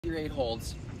Figure 8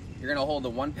 holds. You're gonna hold a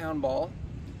 1-pound ball,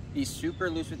 be super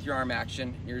loose with your arm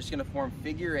action. You're just gonna form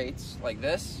figure 8s like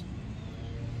this,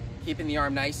 keeping the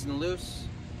arm nice and loose.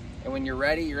 And when you're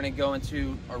ready, you're gonna go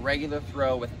into a regular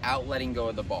throw without letting go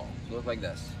of the ball. So look like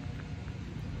this.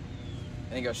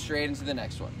 And then go straight into the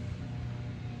next one.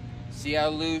 See how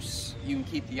loose you can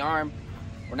keep the arm.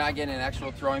 We're not getting an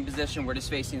actual throwing position. We're just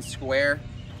facing square,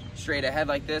 straight ahead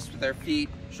like this with our feet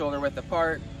shoulder width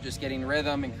apart, just getting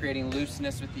rhythm and creating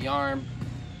looseness with the arm.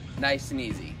 Nice and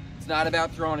easy. It's not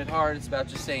about throwing it hard, it's about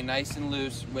just staying nice and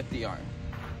loose with the arm.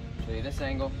 Show you this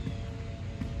angle.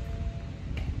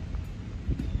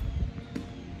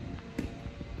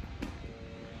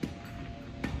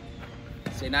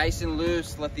 Stay nice and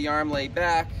loose, let the arm lay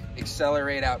back,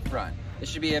 accelerate out front. This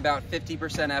should be about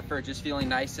 50% effort, just feeling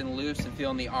nice and loose and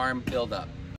feeling the arm build up.